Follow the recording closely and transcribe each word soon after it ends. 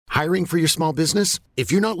Hiring for your small business?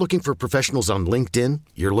 If you're not looking for professionals on LinkedIn,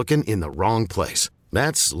 you're looking in the wrong place.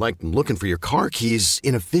 That's like looking for your car keys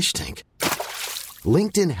in a fish tank.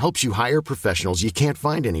 LinkedIn helps you hire professionals you can't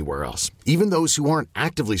find anywhere else, even those who aren't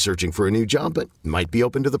actively searching for a new job but might be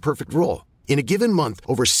open to the perfect role. In a given month,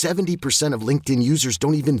 over 70% of LinkedIn users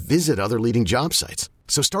don't even visit other leading job sites.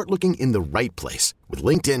 So start looking in the right place. With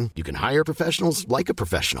LinkedIn, you can hire professionals like a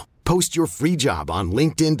professional. Post your free job on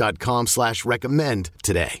linkedin.com/recommend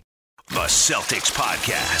today. The Celtics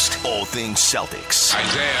Podcast. All things Celtics.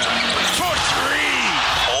 Isaiah for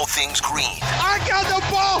three. All things green. I got the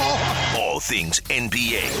ball. All things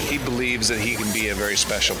NBA. He believes that he can be a very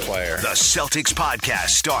special player. The Celtics Podcast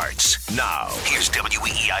starts now. Here's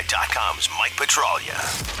WEEI.com's Mike Petraglia.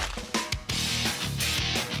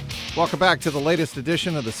 Welcome back to the latest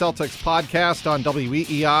edition of the Celtics Podcast on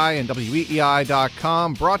WEEI and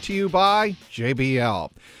WEEI.com, brought to you by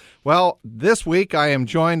JBL. Well, this week I am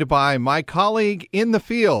joined by my colleague in the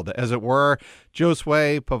field, as it were,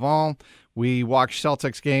 Josue Pavon. We watched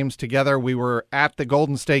Celtics games together. We were at the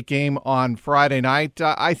Golden State game on Friday night.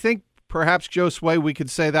 I think perhaps, Josue, we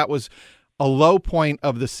could say that was a low point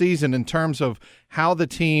of the season in terms of how the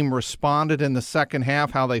team responded in the second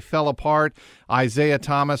half, how they fell apart. Isaiah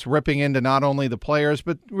Thomas ripping into not only the players,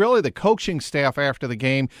 but really the coaching staff after the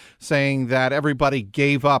game, saying that everybody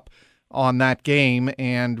gave up on that game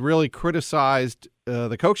and really criticized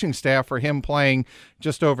the coaching staff for him playing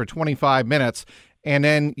just over 25 minutes. And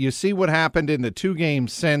then you see what happened in the two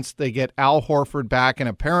games since. They get Al Horford back, and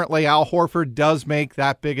apparently Al Horford does make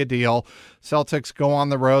that big a deal. Celtics go on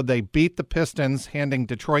the road. They beat the Pistons, handing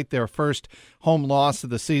Detroit their first home loss of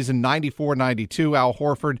the season, 94-92. Al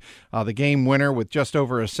Horford, the game winner with just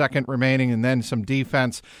over a second remaining, and then some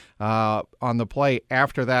defense on the play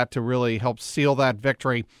after that to really help seal that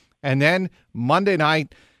victory. And then Monday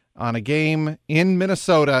night, on a game in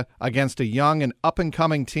Minnesota against a young and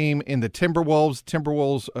up-and-coming team in the Timberwolves.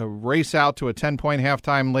 Timberwolves race out to a 10-point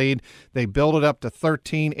halftime lead. They build it up to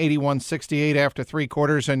 13, 81-68 after three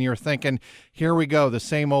quarters, and you're thinking, here we go, the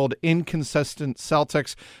same old inconsistent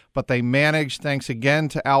Celtics. But they managed, thanks again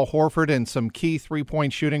to Al Horford and some key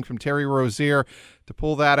three-point shooting from Terry Rozier, to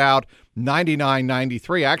pull that out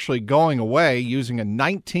 99-93, actually going away using a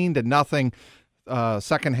 19-0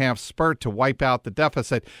 second half spurt to wipe out the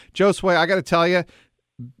deficit. Josue, I got to tell you,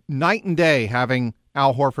 night and day having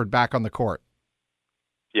Al Horford back on the court.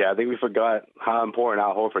 Yeah, I think we forgot how important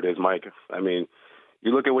Al Horford is, Mike. I mean,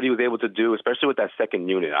 you look at what he was able to do, especially with that second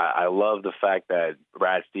unit. I love the fact that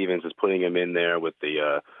Brad Stevens is putting him in there with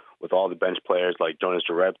with all the bench players like Jonas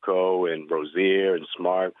Jerebko and Rozier and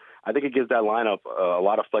Smart. I think it gives that lineup a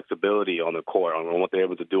lot of flexibility on the court on what they're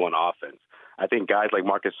able to do on offense. I think guys like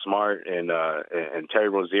Marcus Smart and Terry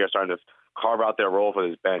Rozier are starting to carve out their role for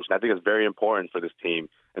this bench. And I think it's very important for this team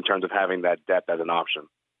in terms of having that depth as an option.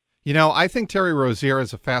 You know, I think Terry Rozier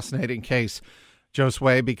is a fascinating case,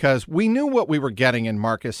 Josue, because we knew what we were getting in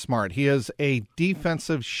Marcus Smart. He is a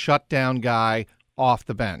defensive shutdown guy off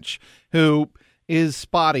the bench who is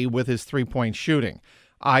spotty with his three-point shooting.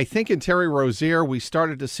 I think in Terry Rozier, we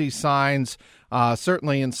started to see signs,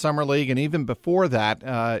 certainly in Summer League and even before that,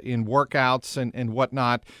 in workouts and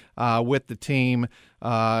whatnot with the team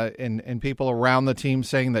and people around the team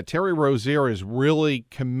saying that Terry Rozier is really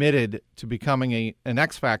committed to becoming an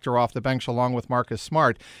X factor off the bench along with Marcus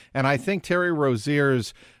Smart. And I think Terry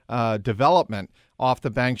Rozier's development off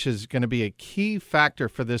the bench is going to be a key factor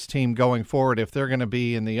for this team going forward if they're going to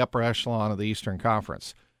be in the upper echelon of the Eastern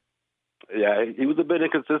Conference. Yeah, he was a bit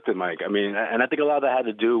inconsistent, Mike. I mean, and I think a lot of that had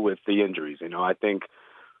to do with the injuries. You know, I think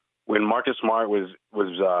when Marcus Smart was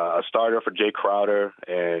a starter for Jay Crowder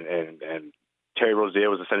and Terry Rozier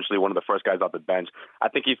was essentially one of the first guys off the bench, I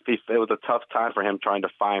think it was a tough time for him trying to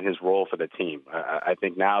find his role for the team. I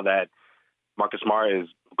think now that Marcus Smart has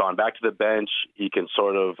gone back to the bench, he can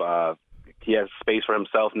sort of he has space for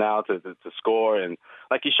himself now to score, and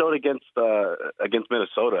like he showed against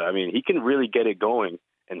Minnesota, I mean, he can really get it going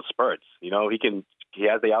in spurts. You know, he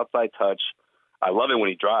has the outside touch. I love it when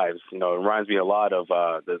he drives. You know, it reminds me a lot of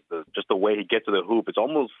just the way he gets to the hoop. It's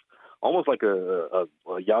almost like a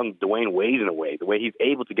young Dwayne Wade in a way, the way he's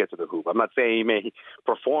able to get to the hoop. I'm not saying he may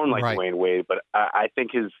perform like Dwayne Wade, but I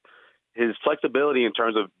think his flexibility in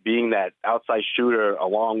terms of being that outside shooter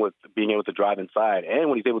along with being able to drive inside and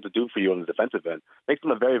what he's able to do for you on the defensive end makes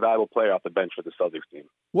him a very valuable player off the bench for the Celtics team.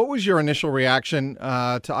 What was your initial reaction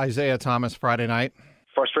to Isaiah Thomas Friday night?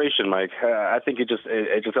 Frustration, Mike. I think it just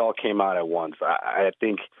all came out at once. I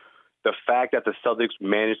think the fact that the Celtics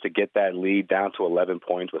managed to get that lead down to 11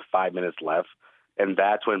 points with 5 minutes left, and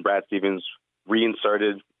that's when Brad Stevens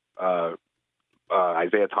reinserted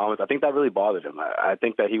Isaiah Thomas, I think that really bothered him. I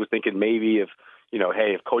think that he was thinking maybe if,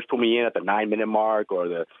 hey, if coach put me in at the 9-minute mark or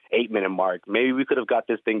the 8-minute mark, maybe we could have got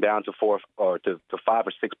this thing down to 4 or to 5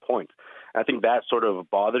 or 6 points. And I think that sort of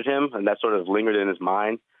bothered him, and that sort of lingered in his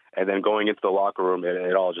mind. And then going into the locker room,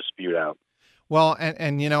 it all just spewed out. Well,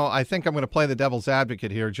 and I think I'm going to play the devil's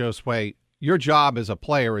advocate here, Josue. Your job as a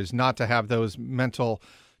player is not to have those mental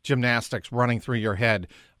gymnastics running through your head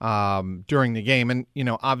during the game. And,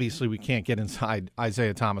 obviously we can't get inside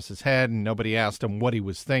Isaiah Thomas's head, and nobody asked him what he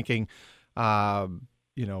was thinking, as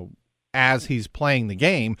he's playing the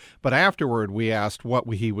game. But afterward, we asked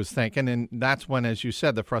what he was thinking, and that's when, as you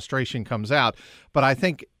said, the frustration comes out. But I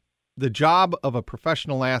think the job of a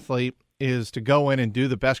professional athlete is to go in and do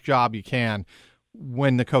the best job you can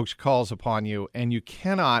when the coach calls upon you, and you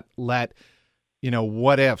cannot let,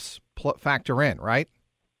 what ifs factor in, right?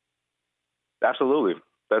 Absolutely.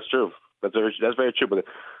 That's true. That's very true. But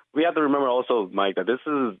we have to remember also, Mike, that this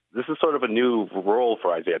is sort of a new role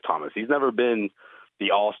for Isaiah Thomas. He's never been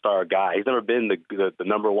the all-star guy. He's never been the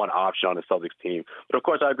number one option on the Celtics team. But of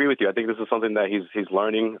course, I agree with you. I think this is something that he's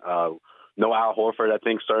learning. No Al Horford, I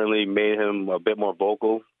think, certainly made him a bit more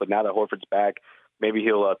vocal. But now that Horford's back, maybe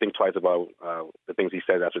he'll think twice about the things he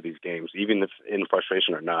says after these games, even if in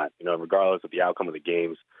frustration or not. Regardless of the outcome of the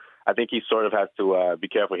games. I think he sort of has to be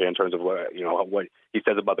careful here in terms of what he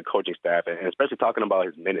says about the coaching staff, and especially talking about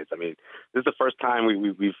his minutes. I mean, this is the first time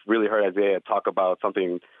we've really heard Isaiah talk about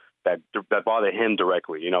something that bothered him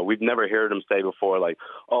directly. We've never heard him say before, like,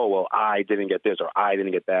 oh, well, I didn't get this or I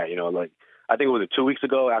didn't get that. I think it was 2 weeks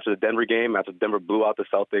ago after the Denver game, after Denver blew out the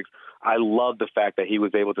Celtics. I love the fact that he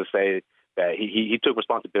was able to say that he took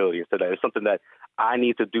responsibility and said that it's something that I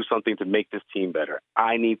need to do something to make this team better.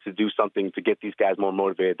 I need to do something to get these guys more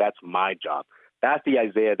motivated. That's my job. That's the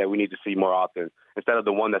Isaiah that we need to see more often instead of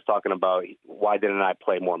the one that's talking about why didn't I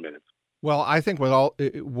play more minutes. Well, I think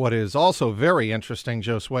what is also very interesting,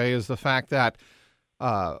 Josue, is the fact that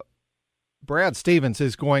Brad Stevens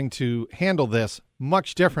is going to handle this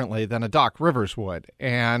much differently than a Doc Rivers would.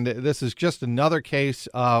 And this is just another case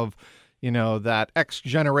of, that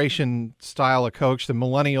X-generation style of coach, the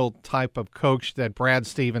millennial type of coach that Brad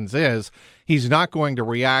Stevens is. He's not going to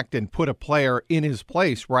react and put a player in his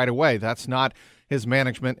place right away. That's not his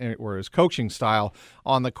management or his coaching style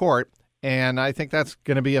on the court. And I think that's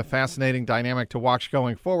going to be a fascinating dynamic to watch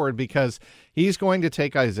going forward, because he's going to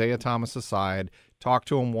take Isaiah Thomas aside, talk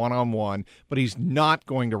to him one-on-one, but he's not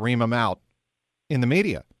going to ream him out in the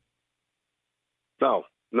media. No,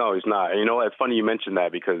 he's not. And it's funny you mentioned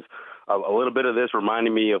that, because a little bit of this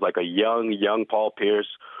reminded me of like a young Paul Pierce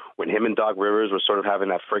when him and Doc Rivers were sort of having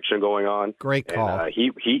that friction going on. Great call. And,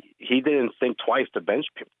 he didn't think twice to bench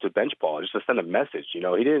Paul, just to send a message. He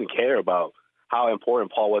didn't care about how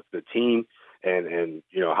important Paul was to the team and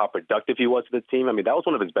how productive he was to the team. I mean, that was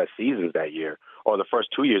one of his best seasons that year, or the first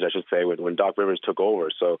 2 years, I should say, when Doc Rivers took over.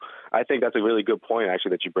 So I think that's a really good point,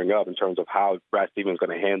 actually, that you bring up in terms of how Brad Stevens is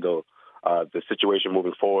going to handle the situation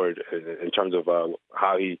moving forward in terms of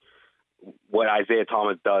what Isaiah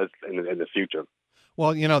Thomas does in the future.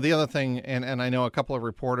 Well, the other thing, and I know a couple of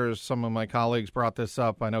reporters, some of my colleagues brought this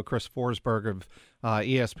up. I know Chris Forsberg of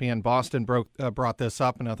ESPN Boston brought this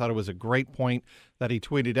up, and I thought it was a great point that he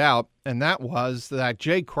tweeted out, and that was that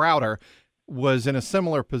Jay Crowder was in a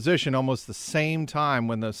similar position almost the same time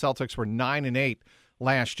when the Celtics were 9-8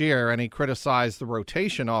 last year, and he criticized the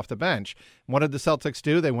rotation off the bench. What did the Celtics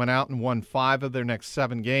do? They went out and won 5 of their next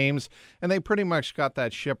 7 games, and they pretty much got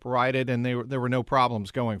that ship righted, and there were no problems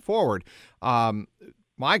going forward.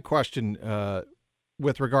 My question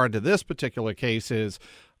with regard to this particular case is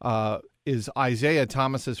Isaiah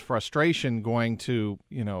Thomas's frustration going to,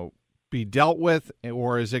 be dealt with,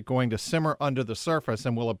 or is it going to simmer under the surface,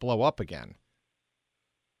 and will it blow up again?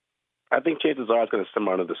 I think chances are it's going to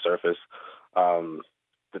simmer under the surface.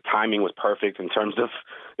 The timing was perfect in terms of,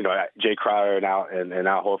 Jay Crowder and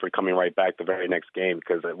Al Horford coming right back the very next game,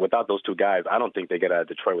 because without those two guys, I don't think they get out of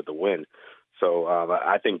Detroit with the win. So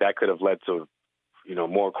I think that could have led to,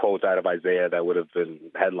 more quotes out of Isaiah that would have been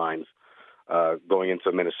headlines going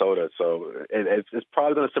into Minnesota. So it's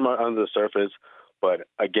probably going to simmer under the surface. But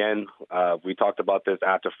again, we talked about this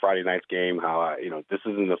after Friday night's game, how, this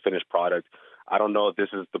isn't a finished product. I don't know if this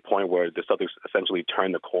is the point where the Celtics essentially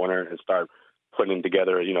turn the corner and start putting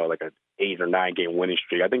together, like an 8 or 9 game winning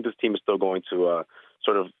streak. I think this team is still going to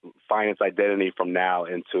sort of find its identity from now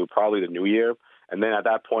into probably the new year. And then at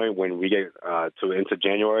that point, when we get into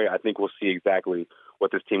January, I think we'll see exactly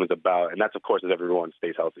what this team is about. And that's, of course, if everyone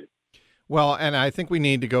stays healthy. Well, and I think we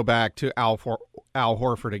need to go back to Al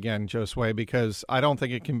Horford again, Josue, because I don't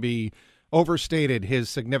think it can be overstated his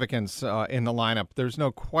significance in the lineup. There's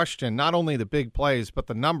no question, not only the big plays, but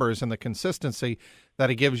the numbers and the consistency that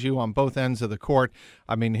he gives you on both ends of the court.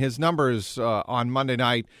 I mean, his numbers on Monday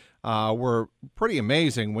night were pretty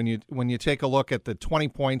amazing when you take a look at the 20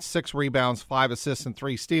 points, 6 rebounds, 5 assists, and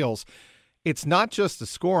 3 steals. It's not just the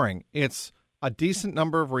scoring. It's a decent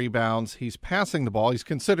number of rebounds. He's passing the ball. He's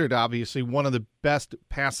considered, obviously, one of the best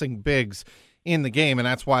passing bigs in the game, and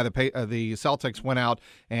that's why the Celtics went out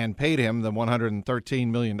and paid him the $113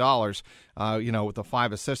 million. With the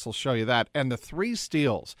 5 assists will show you that. And the 3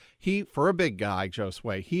 steals, for a big guy,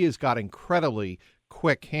 Josue, he has got incredibly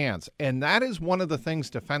quick hands. And that is one of the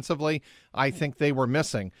things defensively I think they were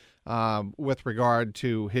missing with regard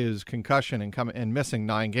to his concussion and missing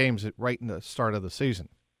 9 games right in the start of the season.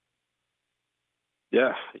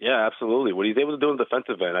 Yeah, absolutely. What he's able to do in the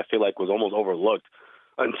defensive end, I feel like, was almost overlooked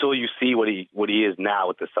until you see what he is now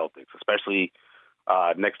with the Celtics, especially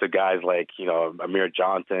next to guys like, Amir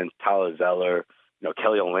Johnson, Tyler Zeller,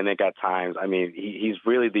 Kelly Olynyk at times. I mean, he's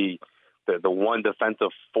really the one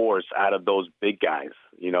defensive force out of those big guys.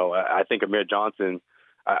 I think Amir Johnson,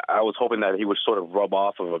 I was hoping that he would sort of rub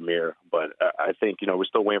off of Amir, but I think, we're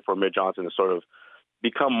still waiting for Amir Johnson to sort of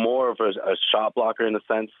become more of a shot blocker in a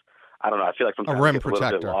sense. I don't know. I feel like sometimes a rim he gets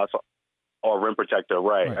protector. a little bit lost. Or rim protector,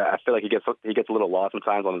 right. I feel like he gets a little lost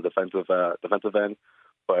sometimes on the defensive end.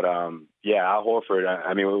 But, Al Horford,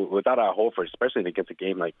 I mean, without Al Horford, especially against a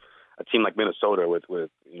team like Minnesota with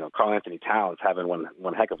Karl Anthony Towns having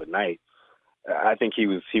one heck of a night, I think he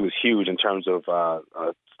was huge in terms of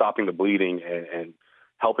stopping the bleeding and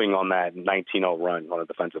helping on that 19-0 run on the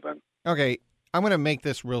defensive end. Okay, I'm going to make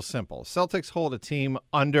this real simple. Celtics hold a team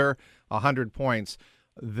under 100 points.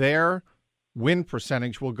 Their win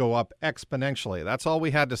percentage will go up exponentially. That's all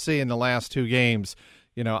we had to see in the last 2 games.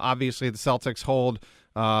 Obviously the Celtics hold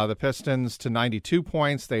the Pistons to 92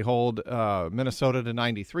 points. They hold Minnesota to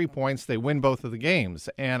 93 points. They win both of the games.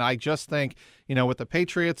 And I just think, with the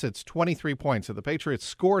Patriots, it's 23 points. If the Patriots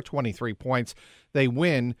score 23 points, they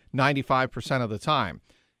win 95% of the time.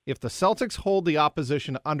 If the Celtics hold the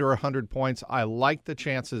opposition under 100 points, I like the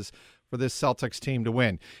chances for this Celtics team to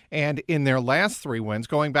win. And in their last 3 wins,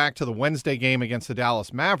 going back to the Wednesday game against the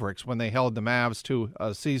Dallas Mavericks when they held the Mavs to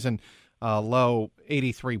a season low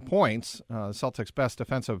 83 points, Celtics' best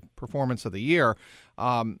defensive performance of the year,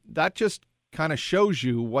 that just kind of shows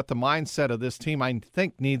you what the mindset of this team, I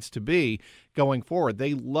think, needs to be going forward.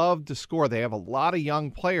 They love to score. They have a lot of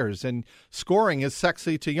young players, and scoring is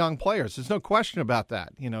sexy to young players. There's no question about that.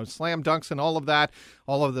 Slam dunks and all of that,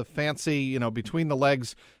 all of the fancy, between the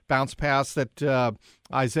legs bounce pass that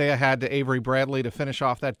Isaiah had to Avery Bradley to finish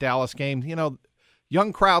off that Dallas game.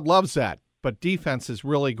 Young crowd loves that. But defense is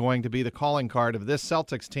really going to be the calling card of this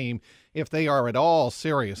Celtics team if they are at all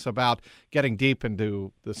serious about getting deep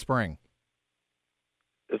into the spring.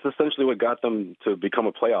 It's essentially what got them to become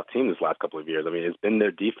a playoff team this last couple of years. I mean, it's been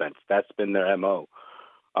their defense. That's been their MO.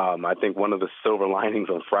 I think one of the silver linings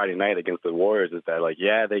on Friday night against the Warriors is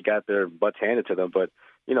that, they got their butts handed to them, but,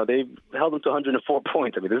 they held them to 104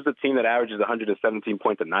 points. I mean, this is a team that averages 117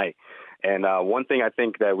 points a night. And one thing I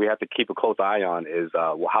think that we have to keep a close eye on is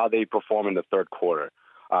how they perform in the third quarter.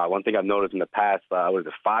 One thing I've noticed in the past, 5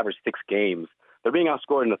 or 6 games, they're being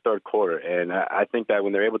outscored in the third quarter. And I think that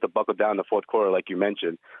when they're able to buckle down in the fourth quarter, like you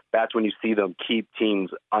mentioned, that's when you see them keep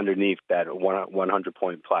teams underneath that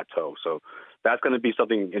 100-point plateau. So that's going to be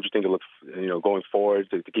something interesting to look, going forward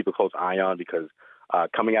to keep a close eye on, because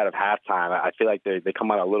coming out of halftime, I feel like they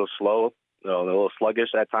come out a little slow, a little sluggish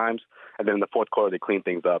at times, and then in the fourth quarter they clean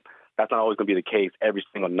things up. That's not always going to be the case every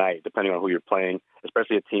single night, depending on who you're playing,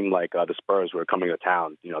 especially a team like the Spurs who are coming to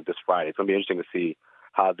town, this Friday. It's going to be interesting to see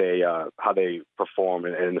how they perform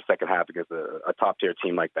in the second half against a top-tier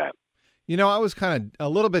team like that. I was kind of a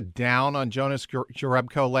little bit down on Jonas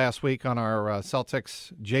Jerebko last week on our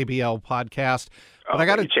Celtics JBL podcast. But I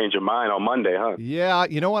got to change your mind on Monday, huh? Yeah,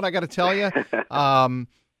 you know what I got to tell you?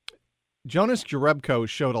 Jonas Jerebko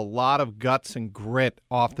showed a lot of guts and grit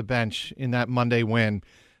off the bench in that Monday win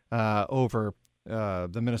over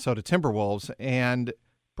the Minnesota Timberwolves. And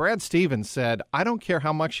Brad Stevens said, I don't care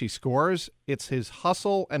how much he scores. It's his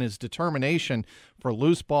hustle and his determination for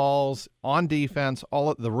loose balls on defense, all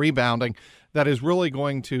of the rebounding, that is really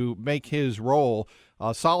going to make his role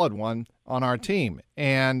a solid one on our team.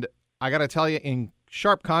 And I got to tell you, in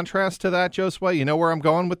sharp contrast to that, Josue, you know where I'm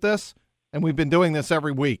going with this? And we've been doing this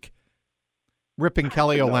every week. Ripping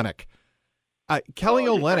Kelly Olynyk. Kelly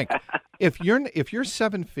Olynyk, if you're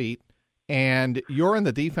 7 feet and you're in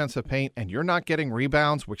the defensive paint and you're not getting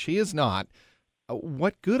rebounds, which he is not,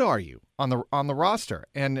 what good are you on the roster?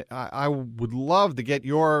 And I would love to get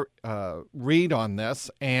your read on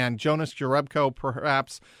this. And Jonas Jerebko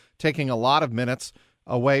perhaps taking a lot of minutes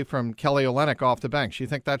away from Kelly Olynyk off the bench. You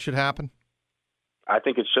think that should happen? I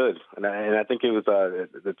think it should, and I think it was.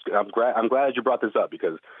 I'm glad that you brought this up,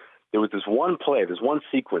 because there was this one play, this one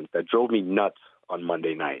sequence that drove me nuts on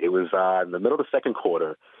Monday night. It was in the middle of the second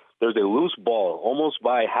quarter. There was a loose ball almost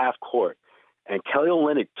by half court, and Kelly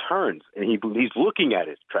Olynyk turns, and he's looking at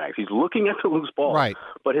it, Trax. He's looking at the loose ball, right,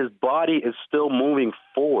 but his body is still moving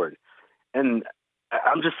forward. And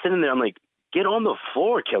I'm just sitting there, I'm like, get on the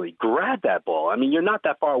floor, Kelly. Grab that ball. I mean, you're not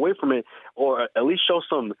that far away from it, or at least show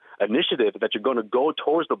some initiative that you're going to go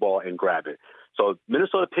towards the ball and grab it. So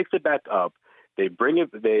Minnesota picks it back up. They bring it.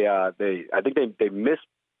 I think they missed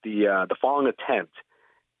the following attempt,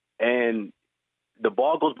 and the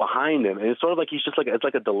ball goes behind him, and it's sort of like it's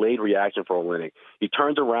like a delayed reaction for Olynyk. He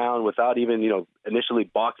turns around without even initially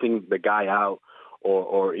boxing the guy out,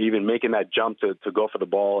 or even making that jump to go for the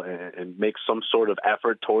ball and make some sort of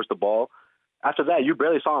effort towards the ball. After that, you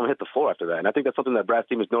barely saw him hit the floor after that. And I think that's something that Brad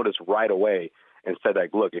Stevens noticed right away and said,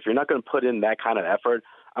 like, look, if you're not going to put in that kind of effort,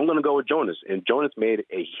 I'm going to go with Jonas. And Jonas made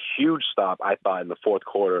a huge stop, I thought, in the fourth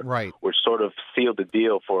quarter, right, which sort of sealed the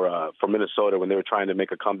deal for Minnesota when they were trying to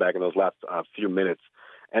make a comeback in those last few minutes.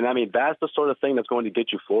 And, I mean, that's the sort of thing that's going to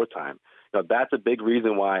get you floor time. That's a big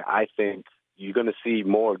reason why I think you're going to see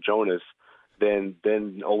more of Jonas than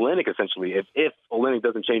Olynyk, essentially, if Olynyk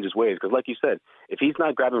doesn't change his ways. Because like you said, if he's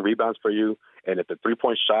not grabbing rebounds for you, and if the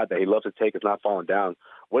three-point shot that he loves to take is not falling down,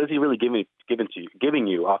 what is he really giving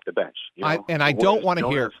you off the bench? I don't want to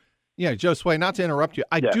hear, Josue, not to interrupt you,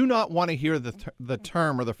 I do not want to hear the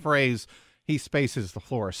term or the phrase, he spaces the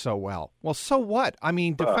floor so well. Well, so what? I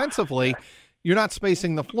mean, defensively, you're not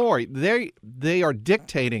spacing the floor. They are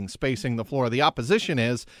dictating spacing the floor. The opposition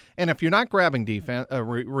is, and if you're not grabbing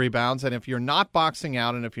rebounds, and if you're not boxing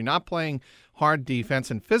out, and if you're not playing hard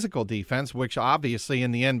defense and physical defense, which obviously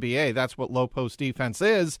in the NBA that's what low post defense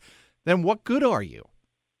is, then what good are you?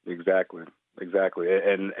 Exactly.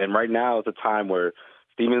 And right now is a time where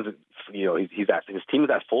Stevens, his team is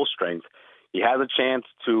at full strength. He has a chance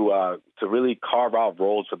to really carve out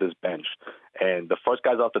roles for this bench. And the first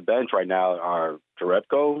guys off the bench right now are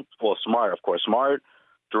Smart,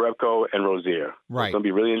 Jerebko, and Rozier. Right. It's going to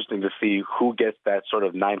be really interesting to see who gets that sort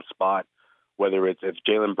of ninth spot, whether it's if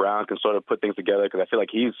Jaylen Brown can sort of put things together, because I feel like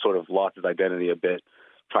he's sort of lost his identity a bit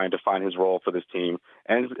trying to find his role for this team.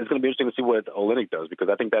 And it's going to be interesting to see what Olynyk does, because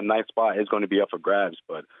I think that ninth spot is going to be up for grabs.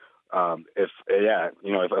 But if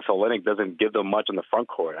Olynyk doesn't give them much in the front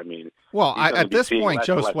court, I mean, at this point,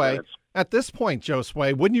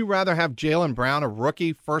 Josue, wouldn't you rather have Jaylen Brown, a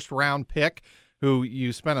rookie first-round pick, who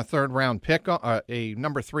you spent a third-round pick on, a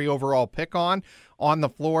number 3 overall pick on the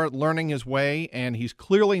floor, learning his way, and he's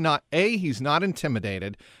clearly not, A, he's not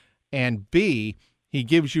intimidated, and B, he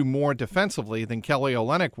gives you more defensively than Kelly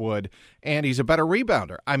Olynyk would, and he's a better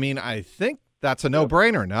rebounder. I mean, I think that's a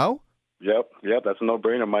no-brainer, no? Yep, that's a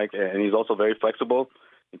no-brainer, Mike. And he's also very flexible.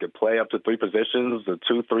 He can play up to 3 positions, the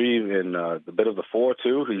 2-3, and a bit of the 4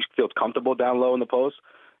 too. He feels comfortable down low in the post.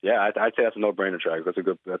 Yeah, I'd say that's a no-brainer, Track.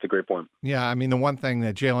 That's a great point. Yeah, I mean, the one thing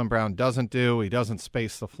that Jaylen Brown doesn't do, he doesn't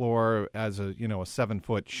space the floor as a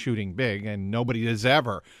 7-foot shooting big, and nobody is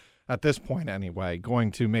ever, at this point anyway,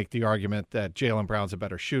 going to make the argument that Jaylen Brown's a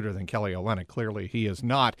better shooter than Kelly Olynyk. Clearly, he is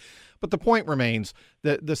not. But the point remains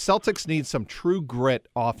that the Celtics need some true grit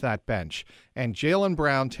off that bench. And Jaylen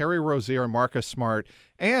Brown, Terry Rozier, Marcus Smart,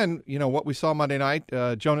 and, what we saw Monday night,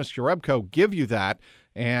 Jonas Jerebko give you that,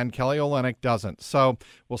 and Kelly Olynyk doesn't. So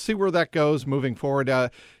we'll see where that goes moving forward.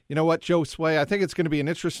 You know what, Josue, I think it's going to be an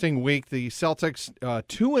interesting week. The Celtics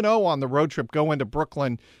 2-0 on the road trip go into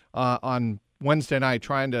Brooklyn on Wednesday night,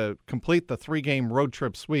 trying to complete the 3-game road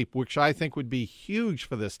trip sweep, which I think would be huge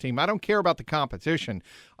for this team. I don't care about the competition.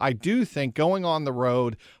 I do think going on the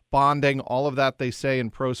road, bonding, all of that they say in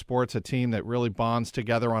pro sports, a team that really bonds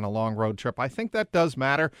together on a long road trip, I think that does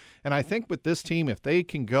matter. And I think with this team, if they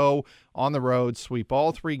can go on the road, sweep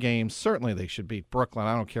all 3 games, certainly they should beat Brooklyn.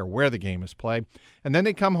 I don't care where the game is played. And then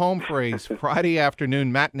they come home for a Friday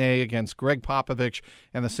afternoon matinee against Greg Popovich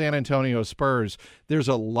and the San Antonio Spurs. There's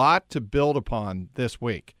a lot to build upon this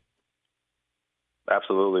week.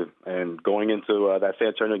 Absolutely. And going into that San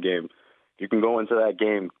Antonio game, you can go into that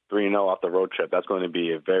game 3-0 off the road trip. That's going to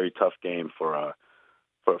be a very tough game for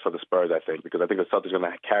for the Spurs, I think, because I think the Celtics are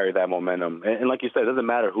going to carry that momentum. And like you said, it doesn't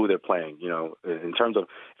matter who they're playing. You know, in terms of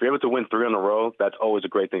if you're able to win 3 in a row, that's always a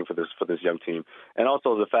great thing for this young team. And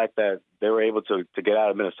also the fact that they were able to get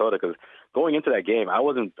out of Minnesota, because going into that game, I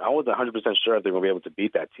wasn't 100% sure if they were going to be able to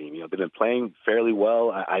beat that team. You know, they've been playing fairly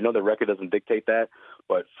well. I know the record doesn't dictate that,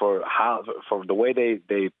 but for the way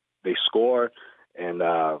they score, and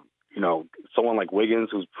you know, someone like Wiggins,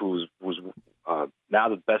 who's now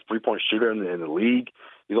the best 3-point shooter in the league.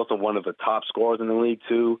 He's also one of the top scorers in the league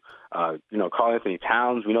too. You know, Karl Anthony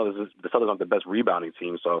Towns. We know the Celtics aren't the best rebounding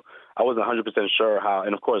team, so I wasn't 100% sure how.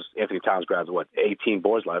 And of course, Anthony Towns grabbed 18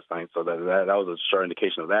 boards last night, so that was a sure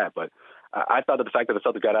indication of that. But I thought that the fact that the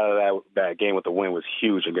Celtics got out of that game with the win was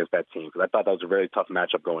huge against that team, because I thought that was a very tough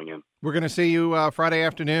matchup going in. We're going to see you Friday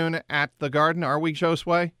afternoon at the Garden, are we,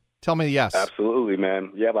 Josue? Tell me yes. Absolutely,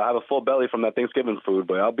 man. Yeah, but I have a full belly from that Thanksgiving food,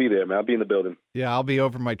 but I'll be there, man. I'll be in the building. Yeah, I'll be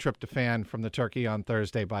over my tryptophan from the turkey on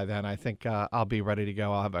Thursday by then. I think I'll be ready to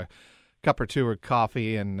go. I'll have a cup or two of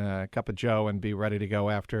coffee and a cup of Joe and be ready to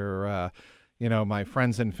go after, my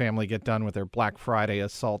friends and family get done with their Black Friday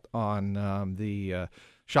assault on the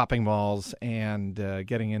shopping malls and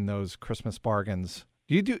getting in those Christmas bargains.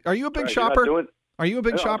 Are you a big shopper? Are you a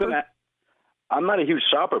big shopper? I'm not a huge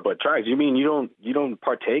shopper, but Trags, you mean you don't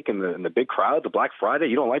partake in the big crowd, the Black Friday?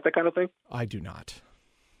 You don't like that kind of thing? I do not.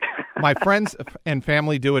 My friends and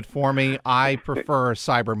family do it for me. I prefer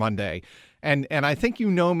Cyber Monday. And I think you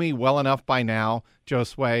know me well enough by now,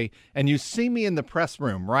 Josue, and you see me in the press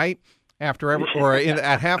room, right? At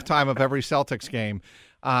halftime of every Celtics game.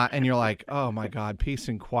 And you're like, oh my God, peace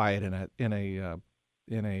and quiet in a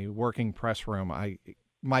working press room.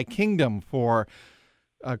 My kingdom for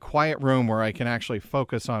a quiet room where I can actually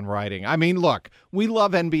focus on writing. I mean, look, we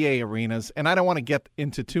love NBA arenas, and I don't want to get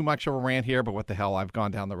into too much of a rant here, but what the hell, I've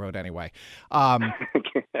gone down the road anyway.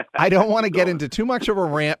 I don't want to get into too much of a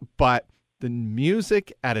rant, but the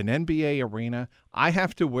music at an NBA arena, I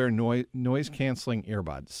have to wear noise-canceling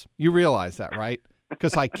earbuds. You realize that, right?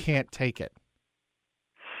 Because I can't take it.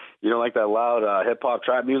 You don't like that loud hip-hop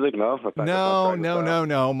trap music? No?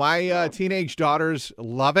 No. My teenage daughters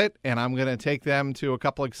love it, and I'm going to take them to a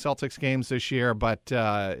couple of Celtics games this year. But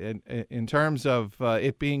in terms of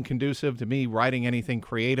it being conducive to me writing anything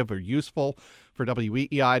creative or useful for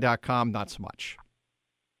WEEI.com, not so much.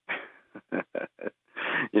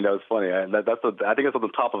 It's funny. I think it's on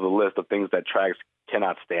the top of the list of things that Trags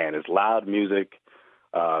cannot stand is loud music,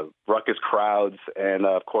 ruckus crowds, and,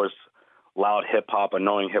 of course, loud hip-hop,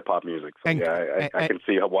 annoying hip-hop music. So, I can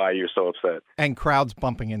see why you're so upset. And crowds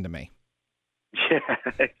bumping into me. Yeah,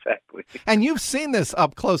 exactly. And you've seen this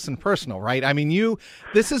up close and personal, right? I mean,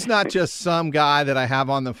 this is not just some guy that I have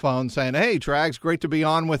on the phone saying, hey, Trags, great to be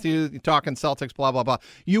on with you. You're talking Celtics, blah, blah, blah.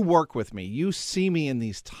 You work with me. You see me in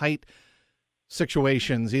these tight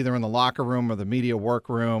situations, either in the locker room or the media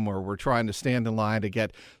workroom, or we're trying to stand in line to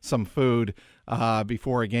get some food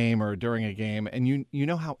before a game or during a game, and you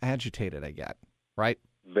know how agitated I get, right?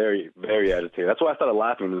 Very, very agitated. That's why I started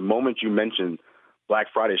laughing. The moment you mentioned Black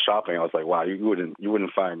Friday shopping, I was like, wow, you wouldn't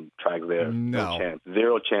find Trags there. No chance.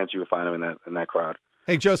 Zero chance you would find him in that crowd.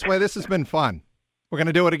 Hey, Josue, this has been fun. We're going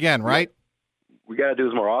to do it again, right? We got to do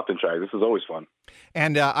this more often, Trags. This is always fun.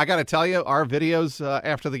 And I got to tell you, our videos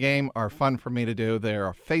after the game are fun for me to do.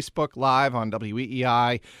 They're Facebook Live on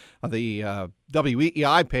WEEI, the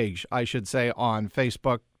WEEI page, I should say, on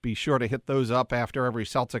Facebook. Be sure to hit those up after every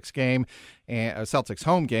Celtics game, Celtics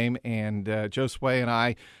home game. And Josue and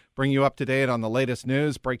I bring you up to date on the latest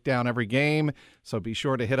news, break down every game. So be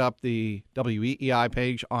sure to hit up the WEEI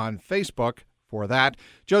page on Facebook for that.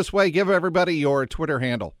 Josue, give everybody your Twitter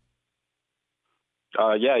handle.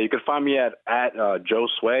 You can find me at Joe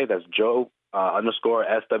Sway. That's Joe _ SWAY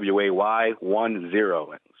 10.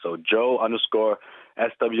 So Joe _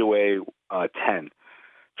 SWA 10.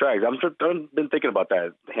 Trags, I've been thinking about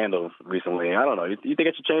that handle recently. I don't know. You think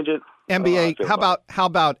I should change it? NBA. How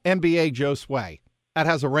about NBA Joe Sway? That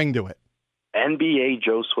has a ring to it. NBA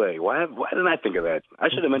Joe Sway. Why didn't I think of that? I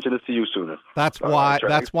should have mentioned this to you sooner. That's why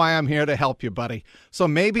I'm here to help you, buddy. So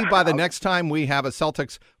maybe by the next time we have a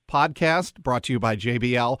Celtics podcast brought to you by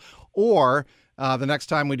JBL, or the next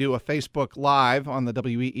time we do a Facebook Live on the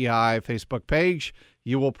WEEI Facebook page,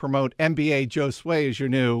 you will promote NBA Joe Sway as your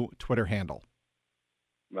new Twitter handle.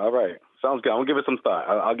 All right. Sounds good. I'm going to give it some thought.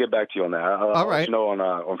 I'll get back to you on that. I'll let you know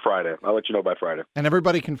on Friday. I'll let you know by Friday. And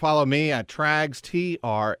everybody can follow me at Trags,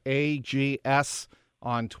 TRAGS,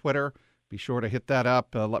 on Twitter. Be sure to hit that up.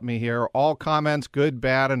 Let me hear all comments, good,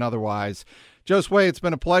 bad, and otherwise. Josue, it's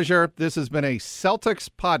been a pleasure. This has been a Celtics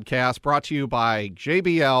podcast brought to you by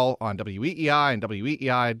JBL on WEEI and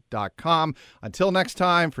WEEI.com. Until next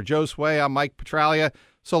time, for Josue, I'm Mike Petraglia.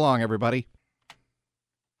 So long, everybody.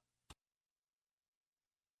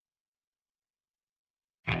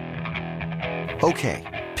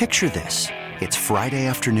 Okay, picture this. It's Friday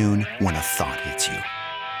afternoon when a thought hits you.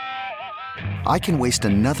 I can waste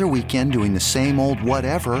another weekend doing the same old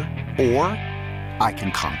whatever, or I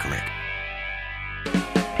can conquer it.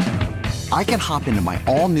 I can hop into my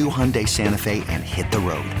all-new Hyundai Santa Fe and hit the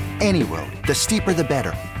road. Any road. The steeper, the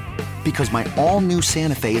better. Because my all-new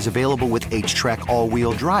Santa Fe is available with H-Track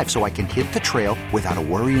all-wheel drive, so I can hit the trail without a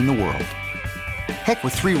worry in the world. Heck,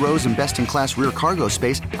 with 3 rows and best-in-class rear cargo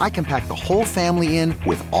space, I can pack the whole family in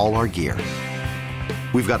with all our gear.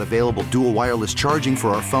 We've got available dual wireless charging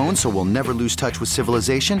for our phones, so we'll never lose touch with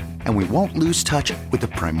civilization, and we won't lose touch with the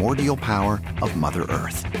primordial power of Mother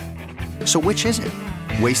Earth. So which is it?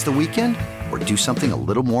 Waste the weekend or do something a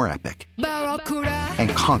little more epic? And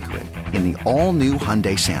conquer it in the all-new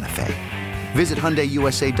Hyundai Santa Fe. Visit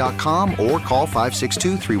HyundaiUSA.com or call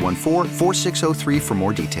 562-314-4603 for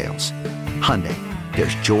more details. Hyundai,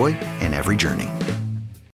 there's joy in every journey.